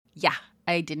Yeah,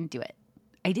 I didn't do it.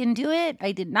 I didn't do it.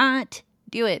 I did not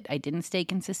do it. I didn't stay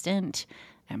consistent.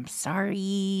 I'm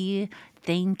sorry.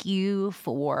 Thank you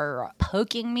for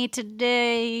poking me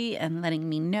today and letting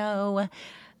me know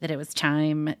that it was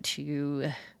time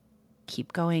to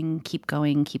keep going, keep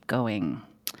going, keep going.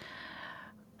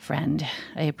 Friend,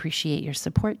 I appreciate your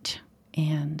support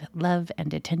and love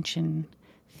and attention.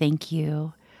 Thank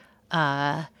you.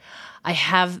 I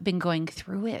have been going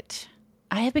through it.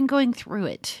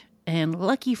 And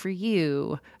lucky for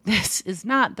you, this is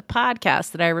not the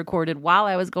podcast that I recorded while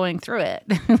I was going through it.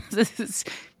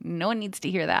 No one needs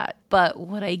to hear that. But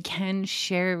what I can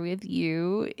share with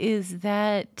you is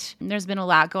that there's been a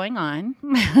lot going on.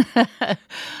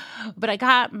 But I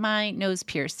got my nose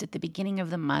pierced at the beginning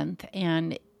of the month,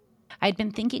 and I'd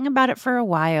been thinking about it for a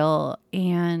while,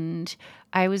 and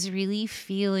I was really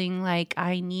feeling like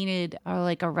I needed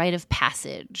a rite of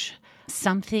passage,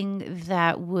 something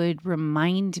that would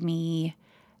remind me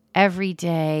every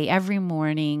day, every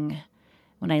morning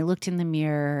when I looked in the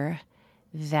mirror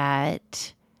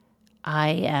that I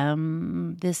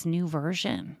am this new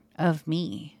version of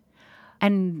me.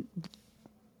 And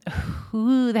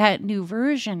who that new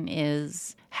version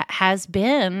is has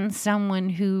been someone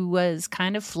who was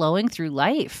kind of flowing through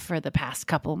life for the past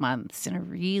couple months in a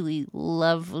really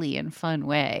lovely and fun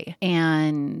way.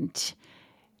 And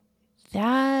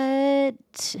that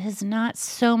has not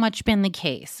so much been the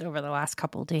case over the last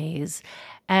couple days.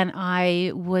 And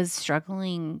I was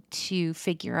struggling to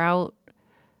figure out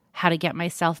how to get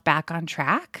myself back on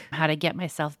track, how to get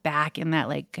myself back in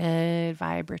that good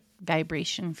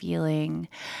vibration feeling,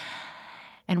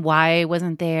 and why I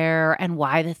wasn't there, and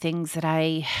why the things that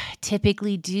I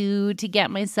typically do to get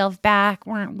myself back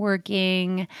weren't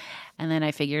working. And then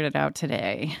I figured it out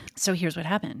today. So here's what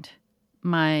happened.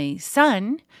 My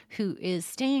son, who is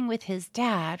staying with his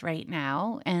dad right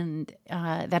now, and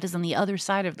that is on the other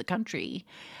side of the country,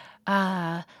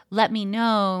 let me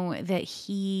know that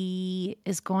he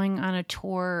is going on a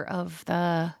tour of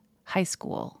the high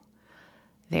school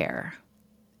there.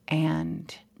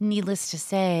 And needless to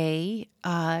say,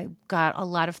 I got a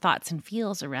lot of thoughts and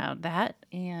feels around that,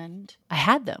 and I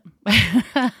had them.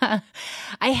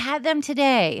 I had them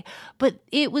today, but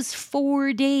it was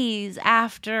 4 days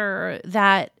after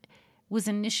that was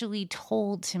initially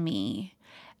told to me.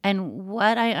 And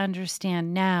what I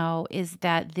understand now is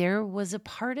that there was a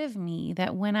part of me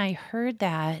that when I heard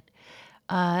that,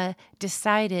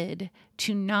 decided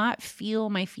to not feel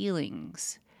my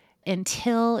feelings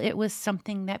until it was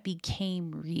something that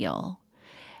became real,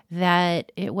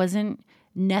 that it wasn't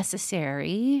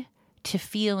necessary to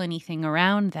feel anything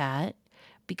around that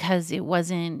because it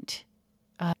wasn't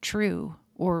true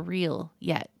or real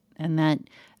yet, and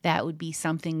that would be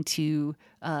something to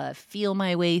feel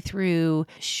my way through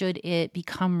should it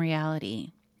become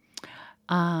reality.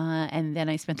 And then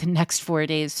I spent the next 4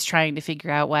 days trying to figure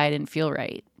out why I didn't feel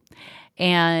right.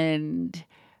 And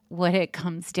what it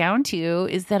comes down to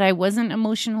is that I wasn't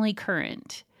emotionally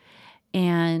current.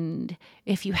 And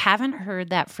if you haven't heard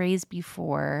that phrase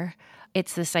before,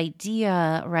 it's this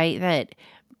idea, right, that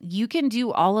you can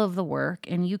do all of the work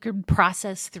and you can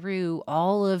process through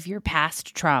all of your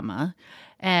past trauma,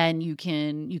 and you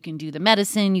can do the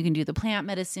medicine, you can do the plant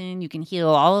medicine, you can heal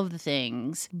all of the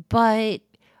things, but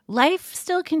life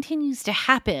still continues to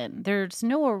happen. There's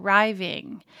no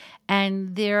arriving,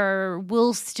 and there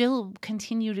will still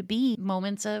continue to be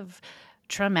moments of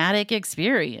traumatic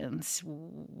experience,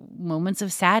 moments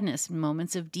of sadness,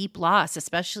 moments of deep loss,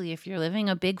 especially if you're living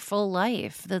a big, full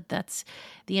life. That's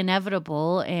the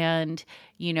inevitable. And,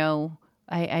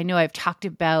 I know I've talked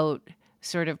about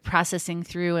sort of processing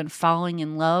through and falling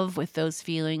in love with those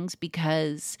feelings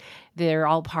because they're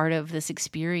all part of this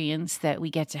experience that we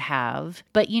get to have.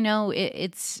 But,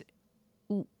 it's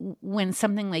when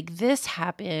something like this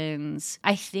happens,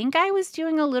 I think I was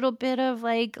doing a little bit of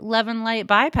love and light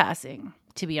bypassing,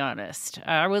 to be honest.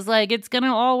 I was like, it's going to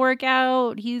all work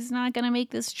out. He's not going to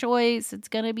make this choice. It's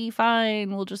going to be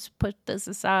fine. We'll just put this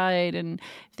aside and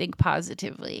think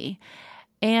positively.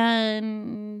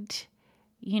 And,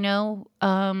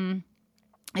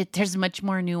 there's much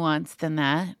more nuance than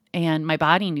that. And my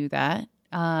body knew that.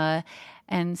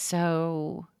 And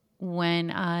so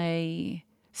when I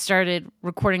started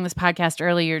recording this podcast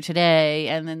earlier today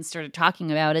and then started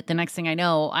talking about it, the next thing I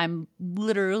know, I'm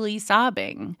literally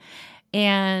sobbing.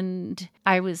 And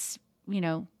I was,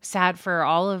 sad for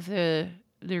all of the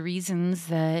reasons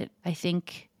that I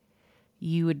think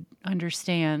you would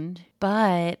understand.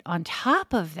 But on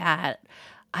top of that,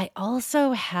 I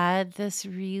also had this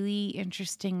really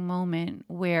interesting moment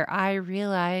where I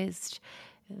realized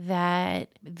that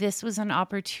this was an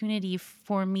opportunity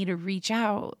for me to reach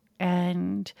out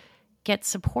and get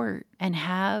support and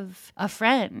have a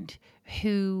friend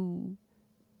who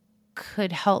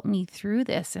could help me through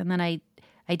this. And then I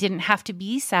didn't have to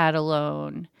be sad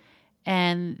alone.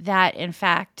 And that, in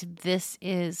fact, this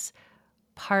is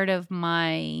part of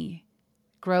my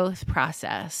growth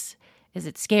process. Is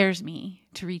it scares me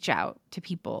to reach out to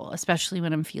people, especially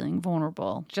when I'm feeling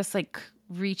vulnerable. Just like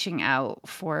reaching out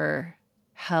for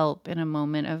help in a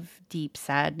moment of deep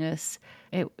sadness.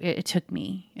 It took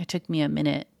me a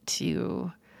minute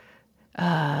to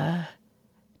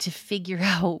figure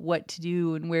out what to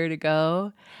do and where to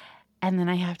go. And then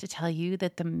I have to tell you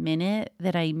that the minute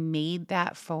that I made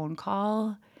that phone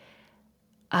call,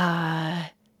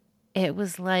 it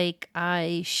was like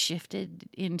I shifted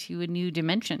into a new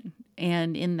dimension.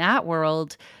 And in that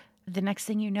world, the next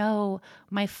thing you know,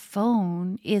 my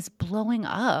phone is blowing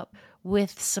up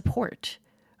with support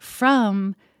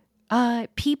from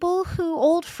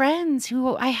old friends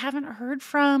who I haven't heard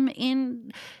from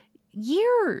in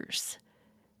years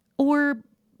or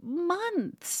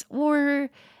months,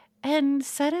 and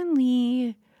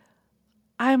suddenly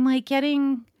I'm like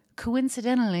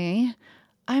coincidentally,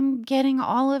 I'm getting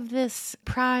all of this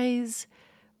prize,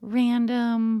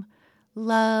 random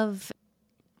love.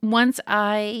 Once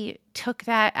I took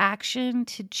that action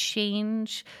to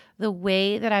change the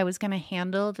way that I was going to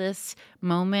handle this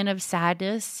moment of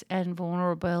sadness and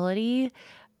vulnerability,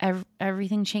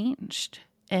 everything changed.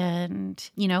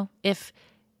 And, if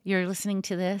you're listening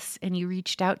to this and you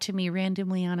reached out to me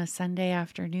randomly on a Sunday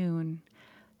afternoon,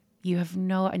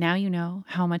 now you know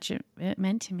how much it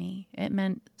meant to me. It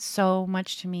meant so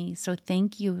much to me. So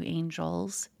thank you,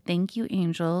 angels. Thank you,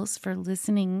 angels, for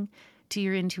listening to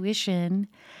your intuition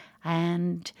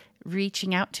and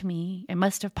reaching out to me. It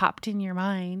must have popped in your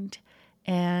mind,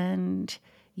 and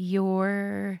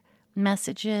your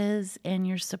messages and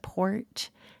your support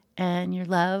and your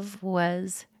love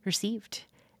was received,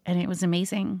 and it was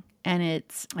amazing. And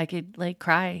I could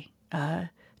cry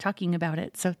talking about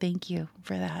it. So thank you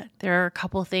for that. There are a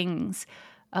couple things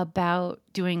about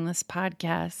doing this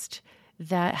podcast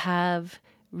that have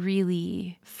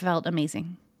really felt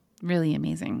amazing, really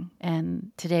amazing.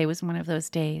 And today was one of those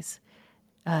days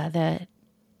that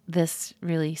this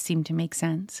really seemed to make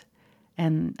sense.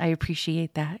 And I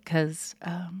appreciate that because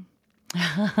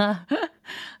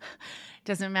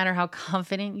doesn't matter how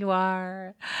confident you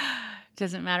are,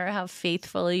 doesn't matter how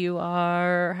faithful you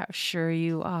are, how sure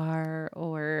you are,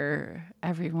 or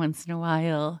every once in a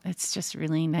while, it's just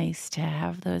really nice to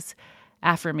have those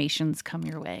affirmations come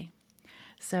your way.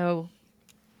 So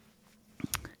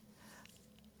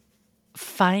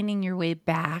finding your way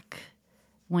back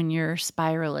when you're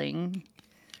spiraling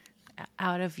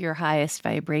out of your highest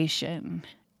vibration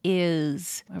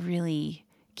is a really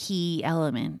key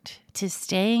element to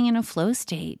staying in a flow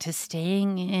state, to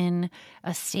staying in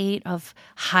a state of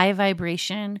high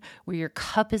vibration where your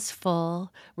cup is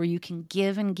full, where you can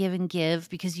give and give and give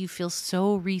because you feel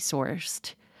so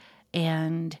resourced.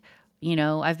 And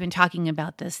I've been talking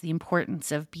about this, the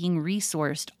importance of being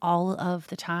resourced all of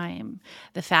the time.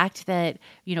 The fact that,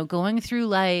 going through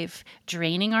life,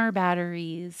 draining our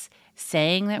batteries,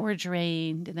 saying that we're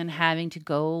drained, and then having to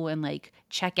go and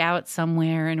check out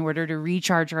somewhere in order to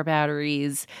recharge our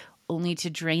batteries, only to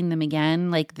drain them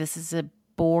again. This is a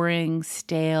boring,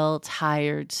 stale,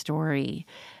 tired story.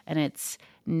 And it's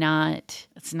not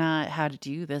how to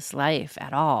do this life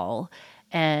at all.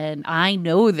 And I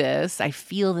know this. I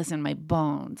feel this in my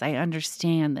bones. I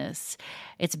understand this.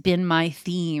 It's been my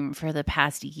theme for the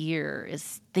past year,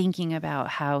 is thinking about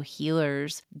how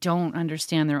healers don't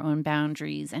understand their own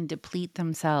boundaries and deplete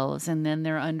themselves, and then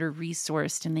they're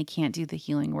under-resourced and they can't do the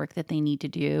healing work that they need to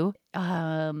do.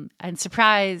 And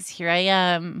surprise, here I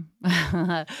am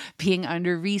being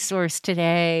under-resourced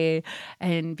today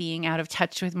and being out of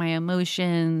touch with my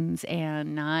emotions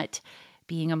and not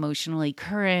being emotionally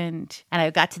current. And I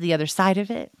got to the other side of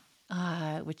it,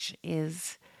 which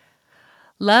is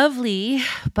lovely.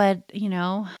 But,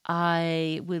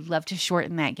 I would love to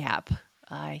shorten that gap.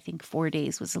 I think 4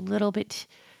 days was a little bit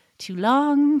too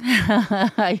long.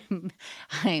 I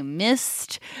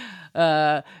missed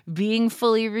being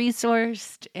fully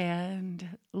resourced and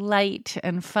light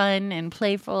and fun and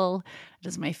playful. It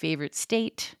is my favorite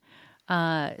state.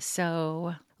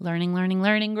 So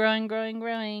learning,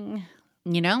 growing.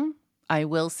 I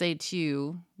will say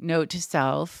too, note to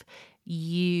self,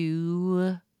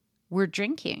 you were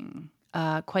drinking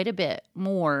quite a bit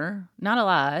more, not a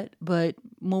lot, but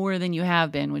more than you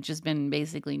have been, which has been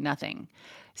basically nothing.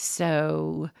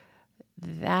 So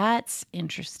that's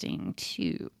interesting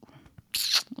too.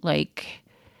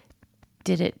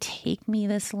 Did it take me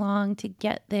this long to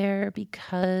get there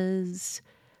because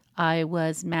I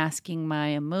was masking my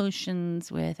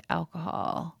emotions with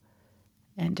alcohol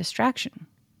and distraction?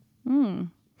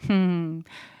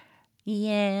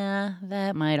 Yeah,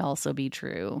 that might also be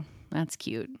true. That's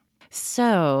cute.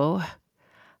 So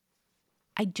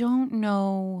I don't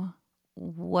know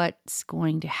what's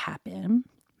going to happen.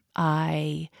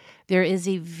 There is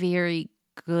a very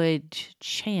good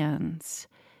chance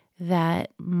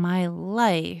that my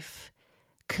life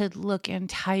could look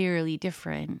entirely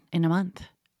different in a month.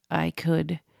 I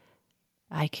could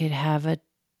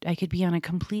be on a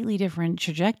completely different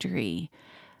trajectory,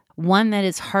 one that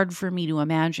is hard for me to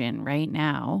imagine right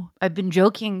now. I've been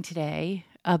joking today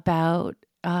about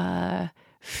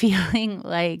feeling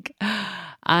like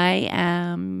I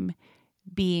am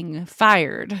being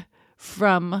fired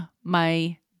from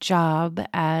my job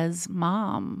as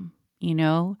mom. You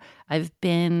know, I've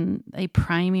been a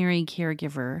primary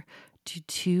caregiver to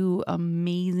two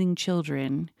amazing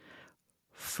children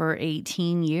for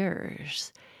 18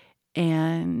 years.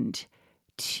 And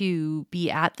to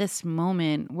be at this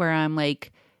moment where I'm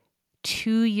like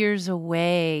 2 years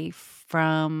away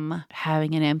from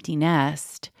having an empty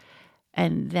nest,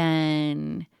 and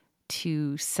then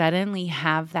to suddenly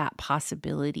have that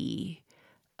possibility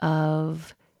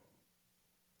of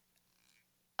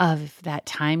that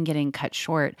time getting cut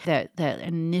short, that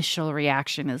initial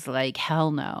reaction is like,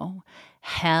 hell no,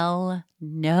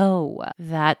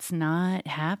 that's not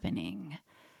happening.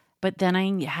 But then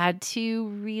I had to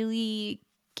really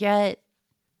get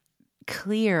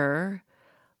clear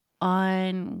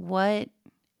on what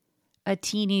a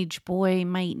teenage boy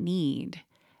might need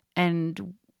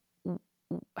and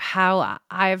how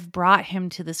I've brought him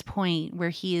to this point where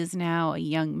he is now a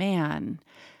young man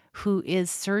who is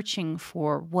searching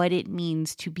for what it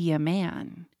means to be a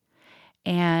man.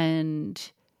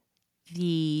 And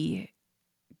the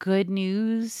good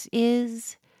news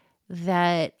is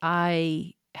that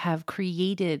I have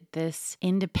created this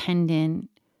independent,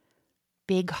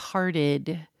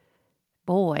 big-hearted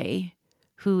boy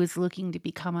who is looking to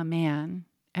become a man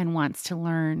and wants to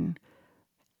learn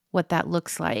what that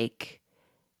looks like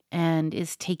and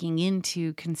is taking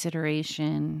into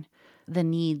consideration the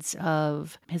needs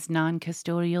of his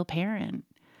non-custodial parent.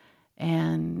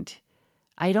 And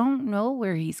I don't know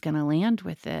where he's going to land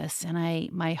with this.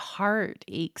 And my heart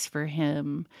aches for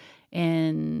him,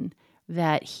 and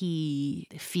that he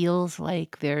feels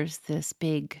like there's this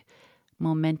big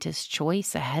momentous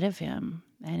choice ahead of him.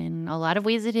 And in a lot of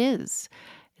ways it is.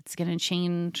 It's going to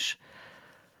change.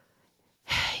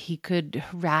 He could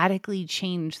radically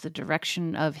change the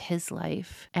direction of his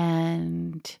life.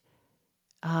 And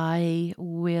I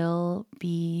will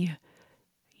be,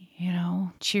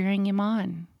 cheering him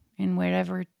on in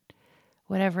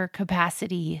whatever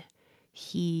capacity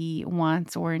he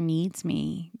wants or needs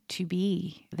me to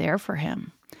be there for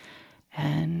him.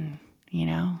 And,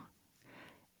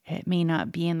 it may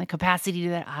not be in the capacity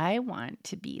that I want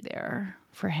to be there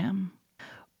for him,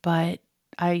 but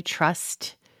I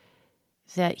trust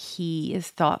that he is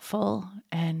thoughtful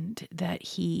and that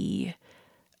he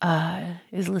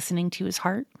is listening to his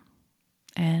heart,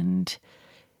 and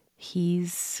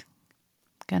he's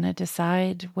going to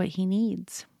decide what he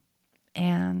needs.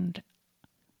 And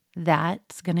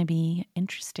that's going to be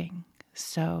interesting.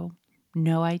 So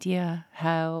no idea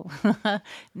how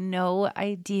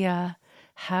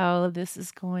this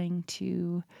is going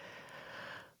to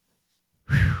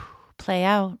play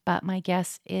out. But my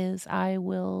guess is I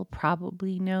will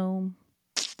probably know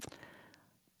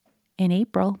in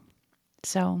April.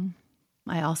 So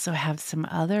I also have some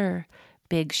other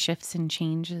big shifts and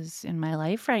changes in my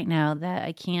life right now that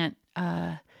I can't,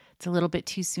 it's a little bit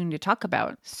too soon to talk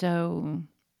about. So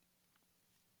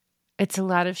it's a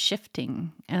lot of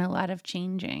shifting and a lot of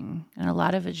changing and a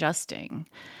lot of adjusting.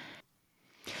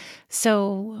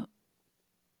 So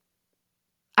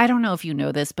I don't know if you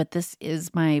know this, but this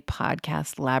is my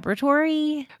podcast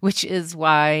laboratory, which is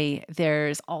why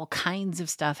there's all kinds of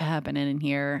stuff happening in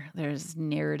here. There's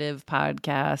narrative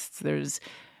podcasts, there's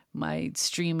my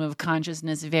stream of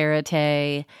consciousness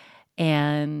verite,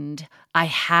 and I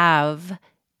have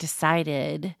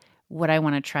decided what I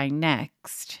want to try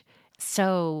next.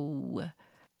 So,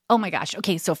 oh my gosh.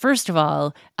 Okay, so first of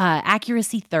all,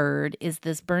 Accuracy Third is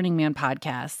this Burning Man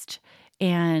podcast,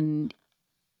 and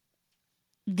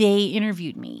they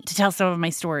interviewed me to tell some of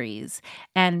my stories.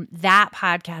 And that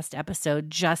podcast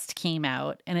episode just came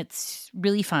out, and it's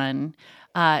really fun.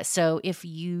 So if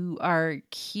you are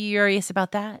curious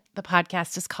about that, the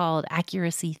podcast is called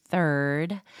Accuracy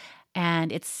Third.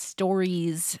 And it's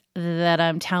stories that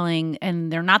I'm telling,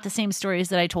 and they're not the same stories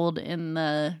that I told in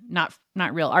the Not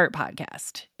Real Art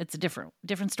podcast. It's a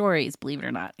different stories, believe it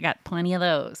or not. I got plenty of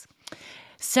those.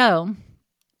 So,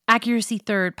 Accuracy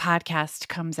Third podcast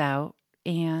comes out,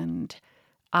 and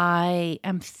I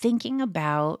am thinking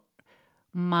about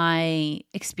my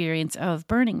experience of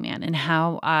Burning Man and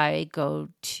how I go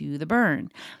to the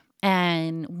burn.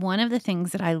 And one of the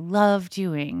things that I love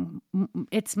doing,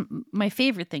 it's my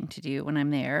favorite thing to do when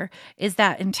I'm there, is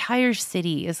that entire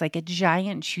city is like a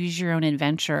giant choose your own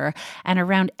adventure. And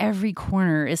around every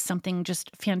corner is something just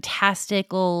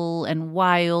fantastical and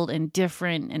wild and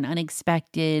different and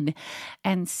unexpected.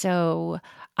 And so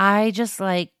I just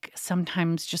like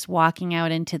sometimes just walking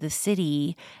out into the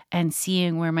city and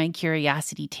seeing where my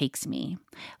curiosity takes me.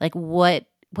 Like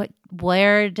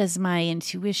where does my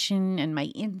intuition and my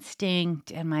instinct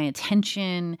and my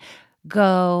attention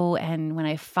go? And when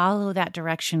I follow that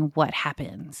direction, what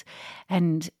happens?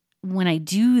 And when I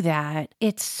do that,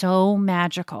 it's so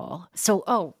magical. So,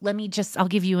 I'll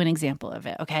give you an example of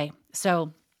it. Okay.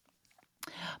 So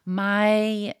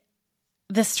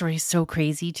this story is so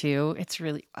crazy too. It's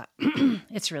really,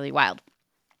 it's really wild.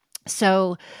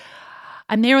 So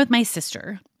I'm there with my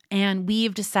sister. And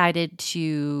we've decided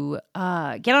to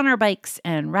get on our bikes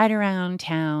and ride around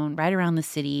town, ride around the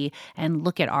city, and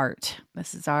look at art.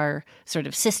 This is our sort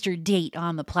of sister date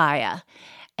on the playa.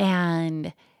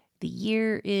 And the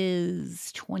year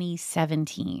is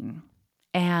 2017.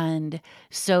 And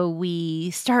so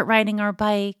we start riding our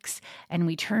bikes and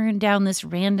we turn down this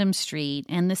random street,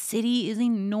 and the city is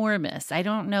enormous. I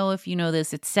don't know if you know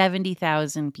this, it's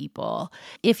 70,000 people.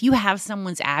 If you have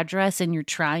someone's address and you're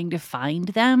trying to find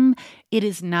them, it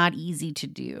is not easy to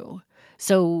do.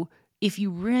 So if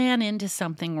you ran into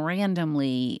something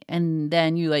randomly and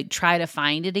then you like try to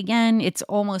find it again, it's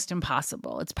almost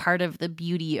impossible. It's part of the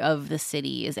beauty of the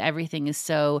city is everything is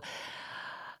so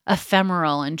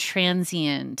ephemeral and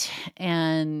transient,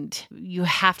 and you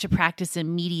have to practice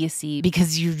immediacy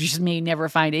because you just may never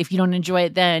find it. If you don't enjoy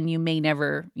it then, you may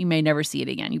never see it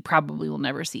again. You probably will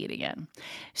never see it again.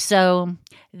 So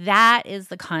that is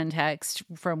the context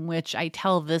from which I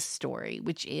tell this story,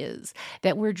 which is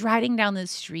that we're driving down the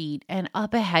street and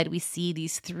up ahead we see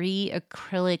these 3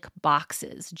 acrylic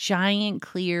boxes, giant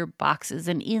clear boxes,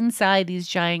 and inside these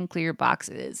giant clear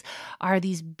boxes are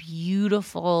these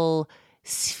beautiful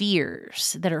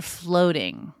spheres that are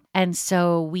floating. And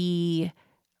so we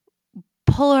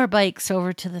pull our bikes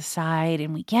over to the side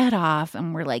and we get off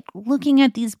and we're like looking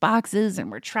at these boxes and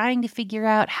we're trying to figure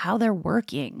out how they're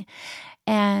working.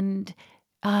 And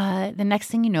the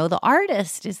next thing you know, the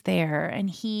artist is there and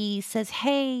he says,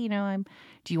 "Hey,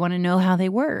 do you want to know how they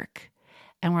work?"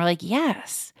 And we're like,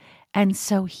 "Yes." And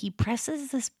so he presses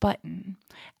this button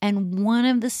and one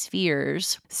of the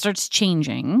spheres starts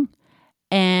changing.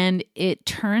 And it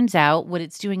turns out what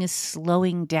it's doing is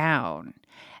slowing down.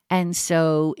 And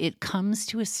so it comes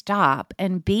to a stop.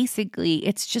 And basically,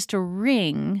 it's just a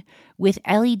ring with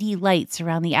LED lights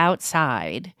around the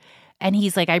outside. And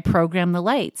he's like, I program the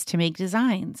lights to make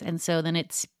designs. And so then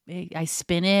I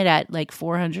spin it at like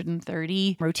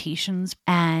 430 rotations.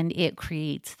 And it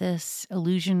creates this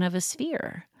illusion of a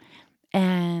sphere.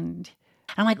 And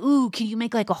I'm like, ooh, can you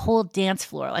make like a whole dance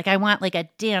floor? Like I want like a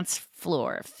dance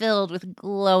floor filled with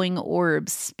glowing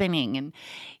orbs spinning. And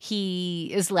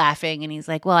he is laughing and he's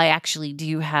like, well, I actually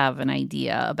do have an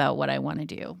idea about what I want to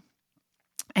do.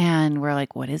 And we're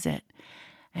like, what is it?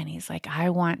 And he's like, I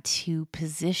want to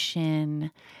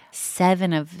position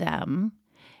 7 of them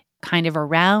kind of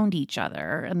around each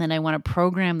other. And then I want to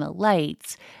program the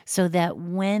lights so that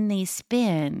when they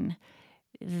spin,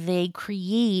 they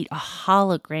create a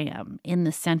hologram in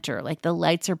the center. Like the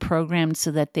lights are programmed so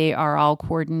that they are all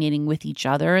coordinating with each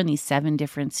other in these 7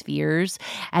 different spheres.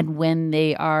 And when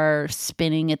they are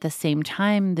spinning at the same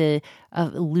time, the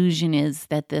illusion is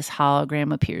that this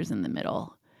hologram appears in the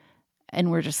middle. And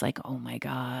we're just like, oh my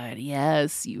God,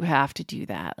 yes, you have to do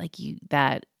that.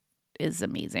 That is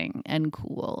amazing and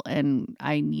cool. And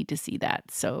I need to see that.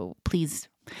 So please,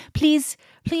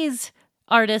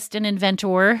 artist and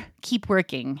inventor, keep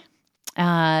working.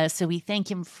 So we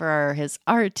thank him for his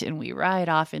art and we ride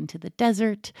off into the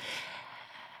desert.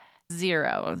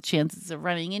 0. Chances of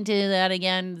running into that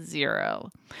again, 0.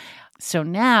 So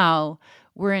now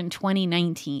we're in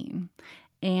 2019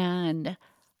 and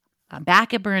I'm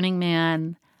back at Burning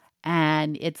Man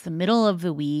and it's the middle of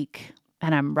the week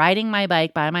and I'm riding my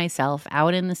bike by myself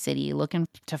out in the city looking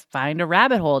to find a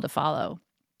rabbit hole to follow.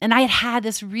 And I had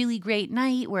this really great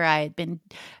night where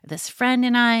this friend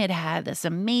and I had this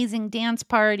amazing dance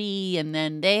party, and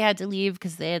then they had to leave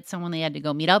because they had someone they had to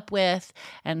go meet up with.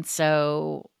 And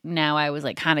so now I was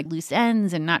like kind of loose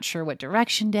ends and not sure what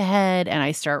direction to head. And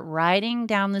I start riding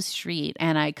down the street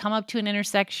and I come up to an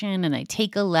intersection and I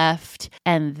take a left,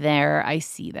 and there I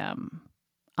see them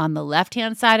on the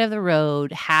left-hand side of the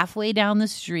road, halfway down the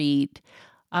street.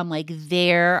 I'm like,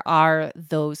 there are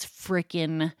those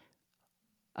freaking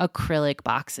acrylic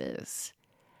boxes.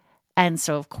 And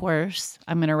so, of course,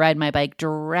 I'm going to ride my bike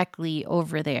directly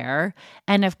over there.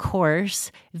 And of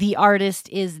course, the artist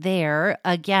is there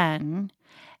again.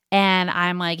 And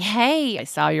I'm like, hey, I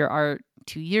saw your art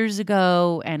 2 years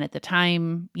ago. And at the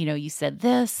time, you said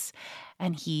this.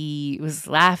 And he was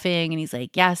laughing and he's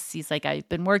like, yes. He's like, I've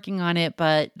been working on it,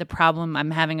 but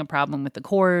I'm having a problem with the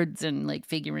chords and like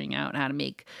figuring out how to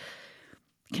make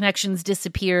connections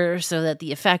disappear so that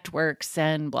the effect works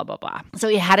and blah, blah, blah. So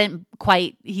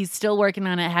he's still working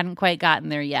on it, hadn't quite gotten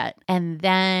there yet. And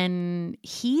then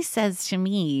he says to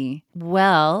me,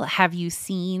 well, have you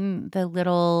seen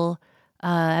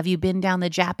have you been down the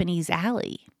Japanese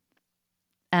alley?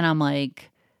 And I'm like,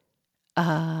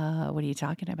 what are you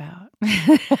talking about?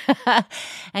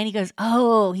 And he goes,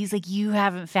 he's like, you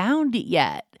haven't found it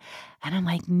yet. And I'm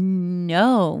like,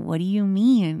 no, what do you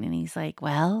mean? And he's like,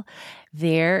 well,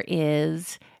 there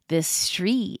is this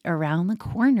street around the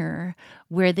corner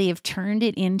where they have turned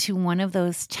it into one of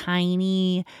those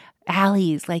tiny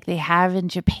alleys like they have in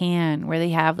Japan, where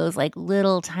they have those like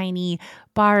little tiny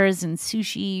bars and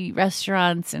sushi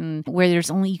restaurants, and where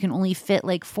you can only fit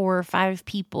like 4 or 5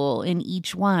 people in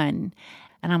each one.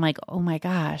 And I'm like, oh my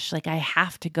gosh, like I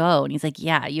have to go. And he's like,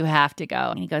 yeah, you have to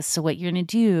go. And he goes, so what you're going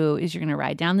to do is you're going to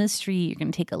ride down the street. You're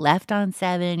going to take a left on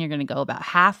 7. You're going to go about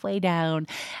halfway down.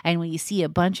 And when you see a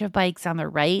bunch of bikes on the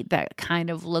right that kind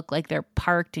of look like they're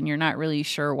parked and you're not really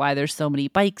sure why there's so many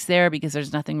bikes there because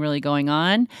there's nothing really going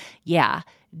on. Yeah,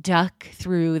 duck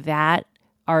through that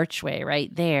archway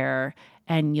right there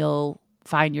and you'll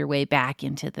find your way back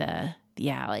into the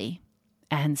alley.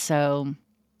 And so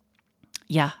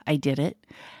yeah, I did it.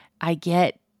 I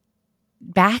get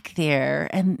back there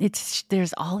and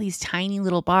there's all these tiny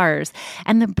little bars.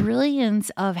 And the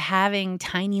brilliance of having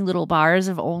tiny little bars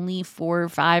of only 4 or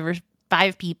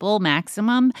 5 people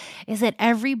maximum is that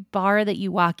every bar that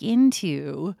you walk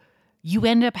into, you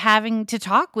end up having to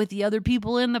talk with the other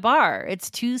people in the bar. It's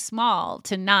too small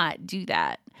to not do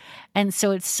that. And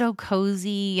so it's so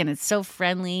cozy and it's so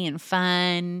friendly and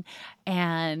fun.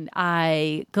 And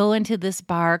I go into this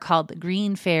bar called the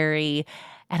Green Fairy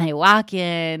and I walk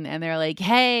in and they're like,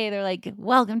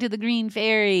 welcome to the Green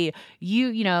Fairy.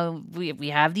 We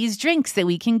have these drinks that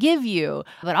we can give you,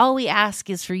 but all we ask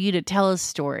is for you to tell a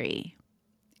story.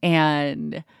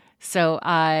 And so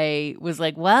I was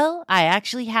like, well, I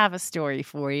actually have a story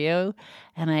for you.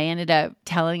 And I ended up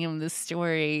telling him the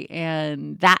story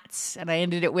and I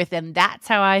ended it with, and that's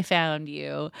how I found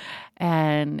you.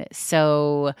 And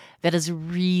so that is a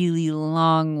really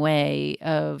long way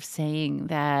of saying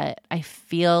that I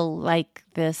feel like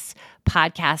this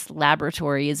podcast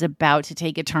laboratory is about to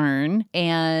take a turn.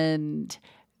 And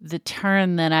the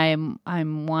turn that I'm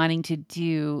wanting to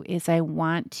do is I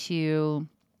want to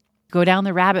go down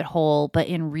the rabbit hole, but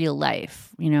in real life,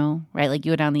 right? Like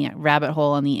you go down the rabbit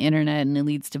hole on the internet and it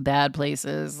leads to bad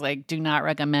places. Like do not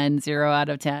recommend, 0 out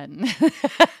of 10.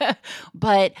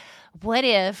 But what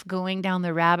if going down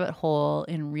the rabbit hole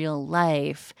in real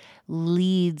life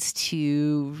leads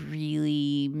to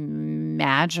really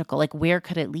magical, like where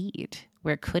could it lead?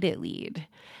 Where could it lead?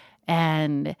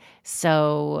 And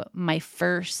so my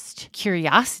first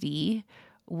curiosity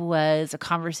was a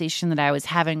conversation that I was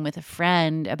having with a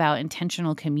friend about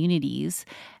intentional communities.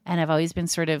 And I've always been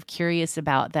sort of curious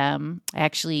about them. I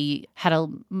actually had a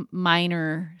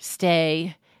minor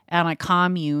stay on a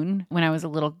commune when I was a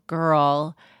little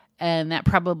girl. And that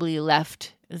probably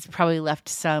left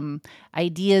some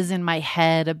ideas in my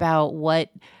head about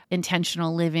what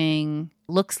intentional living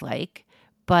looks like.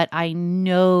 But I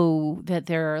know that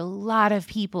there are a lot of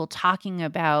people talking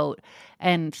about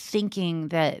and thinking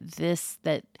that this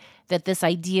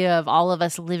idea of all of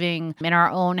us living in our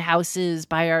own houses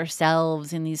by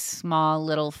ourselves in these small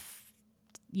little,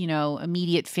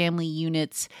 immediate family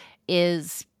units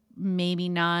is maybe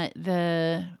not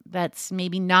the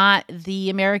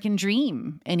American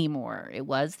dream anymore. It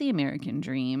was the American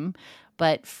dream,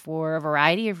 but for a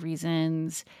variety of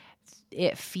reasons,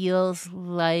 It feels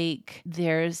like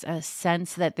there's a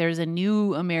sense that there's a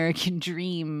new American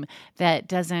dream that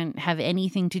doesn't have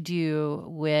anything to do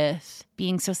with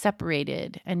being so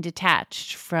separated and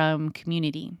detached from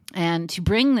community. And to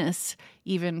bring this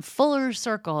even fuller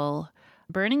circle,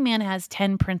 Burning Man has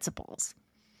 10 principles.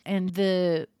 And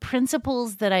the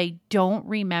principles that I don't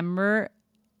remember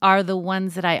are the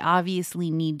ones that I obviously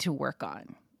need to work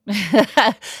on.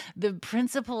 The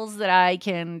principles that I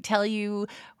can tell you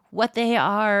what they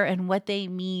are and what they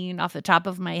mean off the top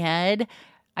of my head,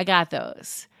 I got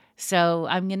those. So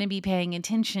I'm going to be paying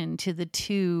attention to the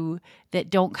two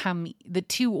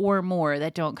or more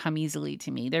that don't come easily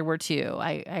to me. There were 2.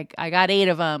 I got 8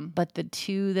 of them, but the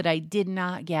 2 that I did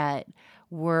not get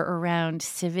were around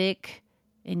civic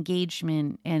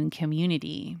engagement and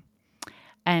community.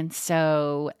 And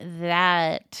so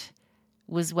that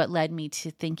was what led me to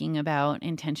thinking about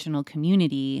intentional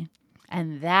community.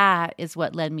 And that is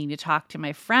what led me to talk to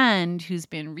my friend who's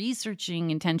been researching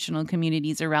intentional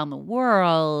communities around the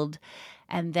world.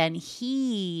 And then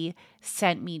he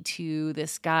sent me to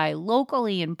this guy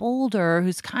locally in Boulder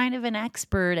who's kind of an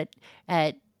expert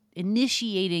at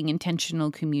initiating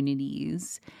intentional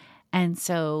communities. And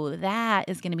so that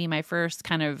is going to be my first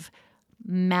kind of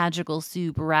magical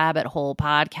soup rabbit hole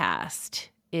podcast,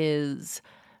 is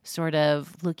sort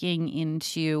of looking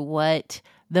into what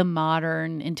the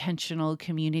modern intentional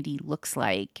community looks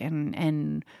like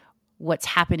and what's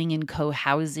happening in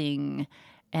co-housing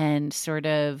and sort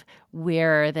of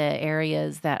where are the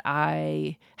areas that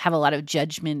I have a lot of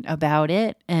judgment about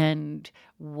it and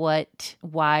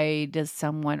why does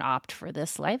someone opt for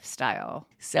this lifestyle?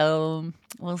 So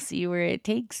we'll see where it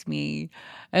takes me,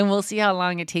 and we'll see how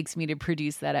long it takes me to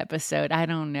produce that episode. I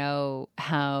don't know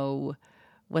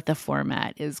what the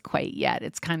format is quite yet.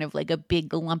 It's kind of like a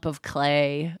big lump of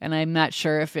clay, and I'm not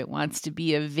sure if it wants to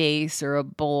be a vase or a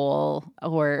bowl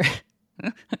or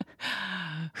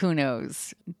who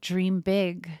knows. Dream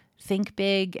big, think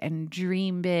big, and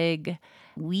dream big.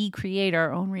 We create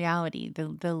our own reality.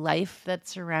 The life that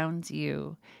surrounds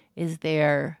you is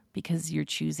there because you're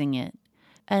choosing it.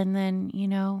 And then,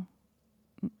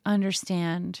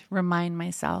 remind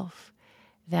myself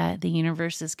that the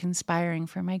universe is conspiring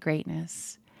for my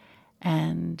greatness.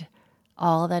 And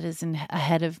all that is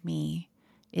ahead of me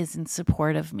is in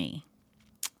support of me.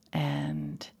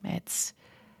 And it's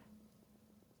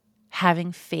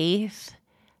having faith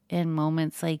in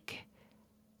moments like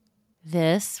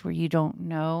this where you don't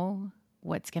know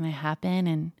what's going to happen.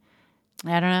 And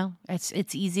I don't know,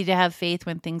 it's easy to have faith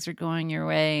when things are going your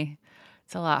way.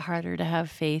 It's a lot harder to have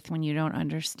faith when you don't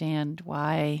understand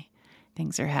why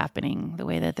things are happening the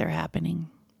way that they're happening.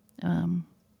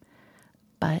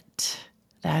 But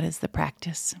that is the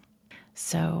practice.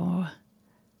 So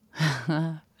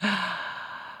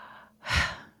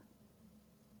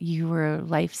you were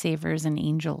lifesavers and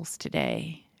angels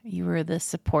today. You were the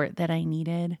support that I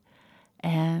needed.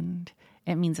 And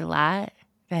it means a lot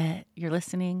that you're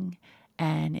listening.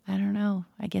 And I don't know,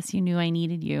 I guess you knew I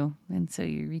needed you. And so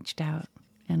you reached out.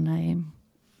 And I'm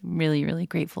really, really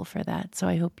grateful for that. So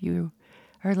I hope you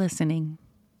are listening.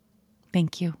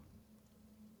 Thank you.